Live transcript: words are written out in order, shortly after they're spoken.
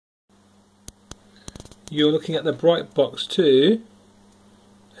you're looking at the Brightbox 2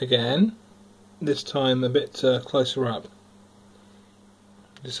 again, this time a bit closer up.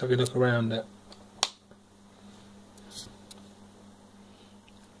 Just have a look around it.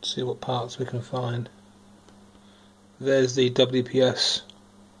 See what parts we can find. There's the WPS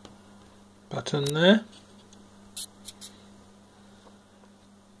button there.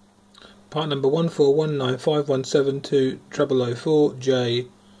 Part number 14195172004J.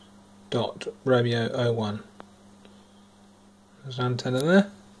 Romeo 01. There's an antenna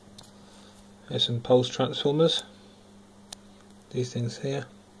there. Here's some pulse transformers. These things here.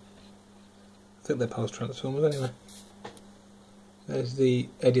 I think they're pulse transformers anyway. There's the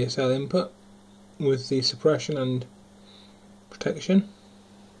ADSL input with the suppression and protection.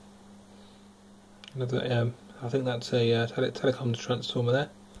 Another, I think that's a telecom transformer there.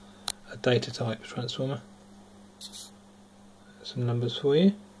 A data type transformer. Some numbers for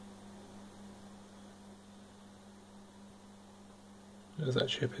you. There's that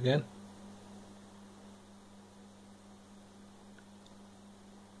chip again.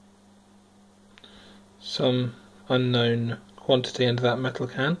 Some unknown quantity into that metal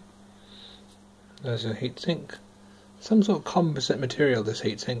can. There's a heatsink. Some sort of composite material, this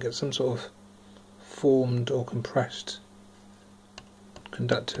heatsink. It's some sort of formed or compressed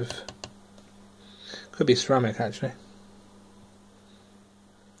conductive. Could be ceramic actually.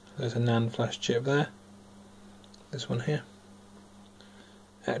 There's a NAND flash chip there. This one here.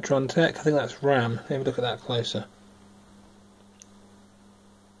 Electron Tech, I think that's RAM. Let me look at that closer.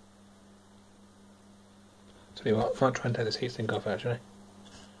 Tell you what, I might try and take this heatsink off actually.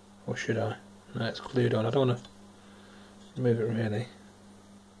 Or should I? No, it's glued on. I don't want to remove it really.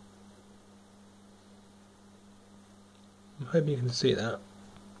 I'm hoping you can see that.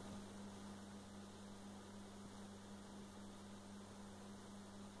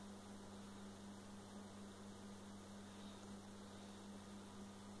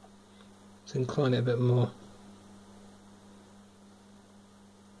 Let's incline it a bit more.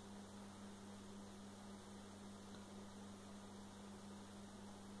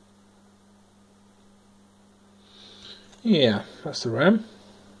 Yeah, that's the RAM.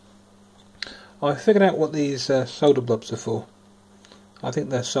 I figured out what these solder blobs are for. I think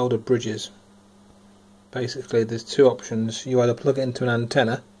they're solder bridges. Basically there's two options. You either plug it into an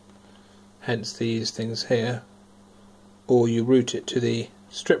antenna, hence these things here, or you route it to the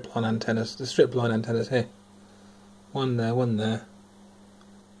strip line antennas. The strip line antennas here. One there, one there,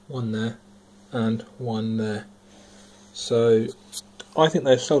 one there, and one there. So I think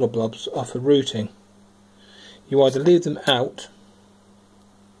those solder blobs are for routing. You either leave them out,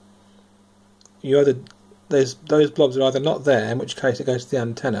 those blobs are either not there, in which case it goes to the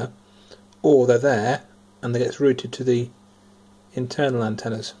antenna, or they're there and they get routed to the internal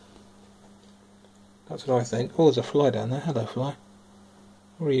antennas. That's what I think. Oh, there's a fly down there. Hello, fly.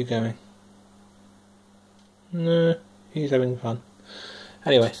 Where are you going? No, he's having fun.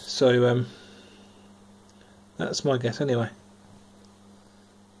 Anyway, so that's my guess anyway.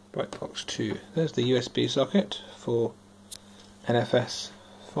 Brightbox 2. There's the USB socket for NFS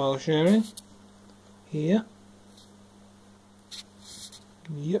file sharing. Here.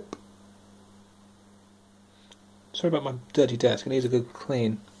 Yep. Sorry about my dirty desk. It needs a good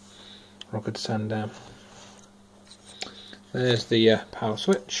clean, or I could sand down. There's the power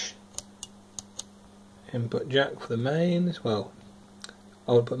switch. Input jack for the mains. Well,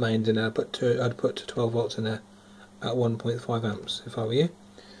 I would put mains in there. I'd put 12 volts in there at 1.5 amps if I were you.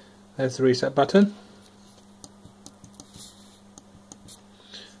 There's the reset button.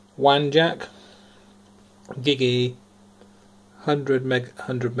 WAN jack. Gigi. 100 meg,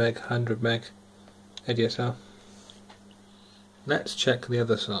 100 meg, 100 meg. ADSL. Let's check the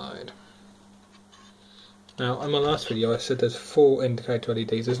other side. Now, on my last video I said there's 4 indicator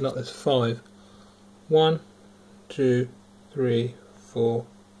LEDs. There's 5. 1, 2, 3, 4,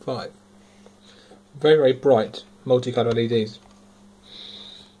 5. Very, very bright multicolour LEDs.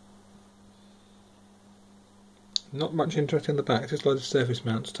 Not much interest in the back, just loads of surface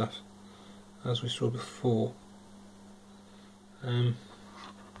mount stuff, as we saw before. I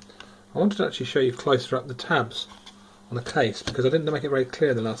wanted to actually show you closer up the tabs on the case, because I didn't make it very clear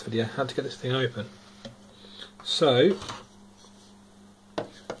in the last video how to get this thing open. So,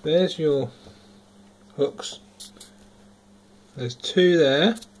 there's your hooks. There's 2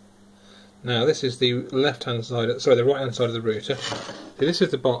 there. Now this is the left hand side, sorry, the right hand side of the router. So this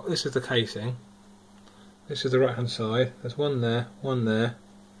is the casing. This is the right hand side. There's one there, one there.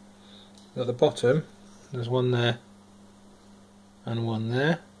 At the bottom, there's one there and one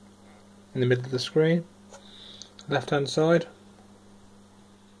there. In the middle of the screen. Left hand side.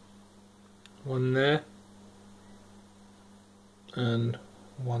 One there and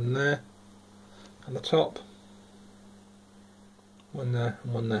one there, and the top, one there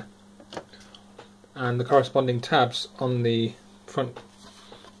and one there, and the corresponding tabs on the front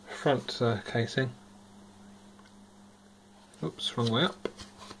casing. Oops, wrong way up.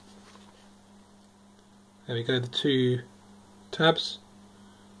 There we go, the two tabs,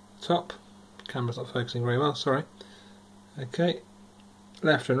 top, camera's not focusing very well, sorry. Okay,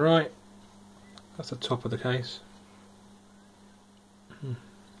 left and right, that's the top of the case. You've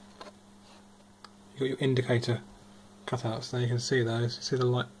got your indicator cutouts there, you can see those, you see the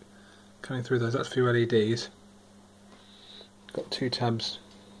light coming through those, that's for your LEDs. Got two tabs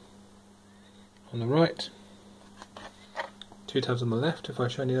on the right, two tabs on the left, if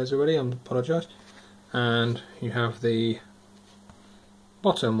I've shown you those already, I apologise. And you have the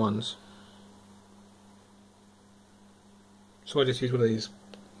bottom ones. So I just use one of these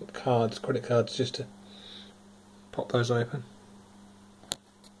cards, credit cards, just to pop those open.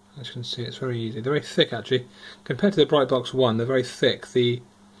 As you can see, it's very easy. They're very thick actually. Compared to the Brightbox 1, they're very thick. The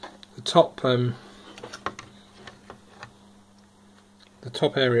top area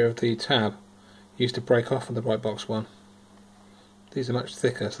of the tab used to break off on the Brightbox 1. These are much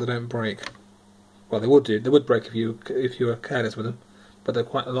thicker, so they don't break. Well, they would do. They would break if you were careless with them, but they're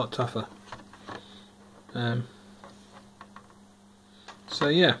quite a lot tougher. So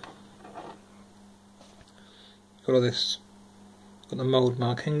yeah, got all this. Got the mould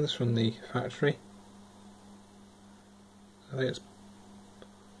markings from the factory. I think it's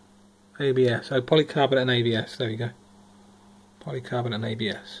ABS. Oh, polycarbonate and ABS. There we go. Polycarbonate and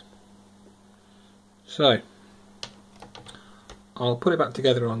ABS. So I'll put it back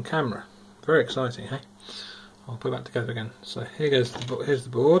together on camera. Very exciting, hey? I'll put it back together again. So here's the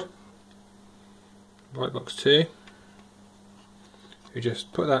board. Brightbox 2. You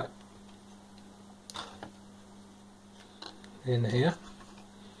just put that in here,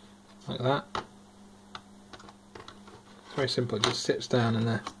 like that. It's very simple, it just sits down in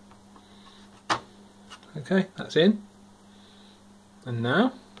there. Okay, that's in. And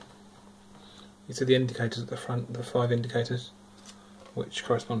now, you see the indicators at the front, the 5 indicators, which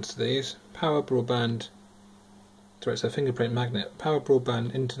corresponds to these. Power, broadband, sorry, it's a fingerprint magnet. Power,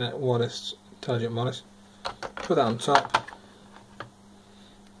 broadband, internet, wireless, intelligent wireless. Put that on top,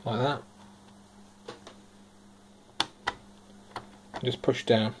 like that. And just push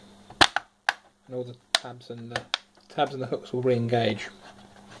down, and all the tabs and the hooks will re-engage.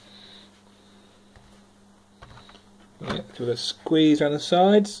 Right, give it a squeeze around the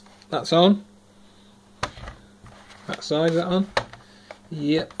sides. That's on. That side, is that on?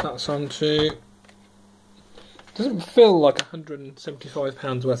 Yep, that's on too. Doesn't feel like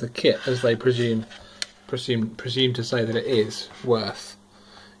 £175 worth of kit, as they presume to say that it is worth.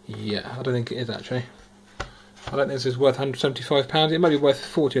 Yeah, I don't think it is actually. I don't think this is worth £175. It might be worth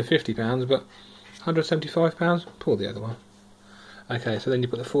 £40 or £50, but £175? Pull the other one. Okay, so then you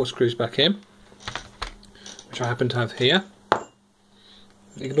put the 4 screws back in, which I happen to have here.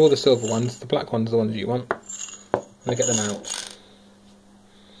 Ignore the silver ones, the black ones are the ones you want. And get them out.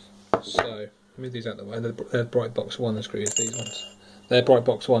 So, move these out of the way. They're Brightbox 1 screws, these ones. They're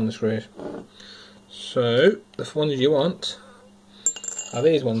Brightbox 1 screws. So, the ones you want are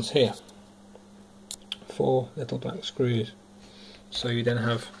these ones here. 4 little black screws. So you then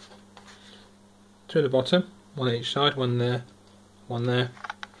have 2 at the bottom, 1 on each side, 1 there,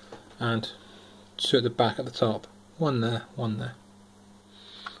 and 2 at the back at the top. 1 there, 1 there.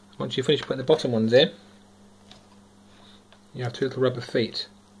 Once you finish putting the bottom ones in, you have 2 little rubber feet,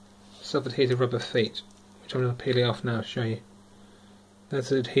 self-adhesive rubber feet, which I'm going to peel off now to show you. There's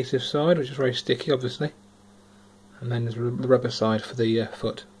the adhesive side, which is very sticky obviously, and then there's the rubber side for the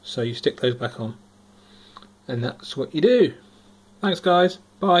foot. So you stick those back on, and that's what you do. Thanks guys,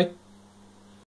 bye.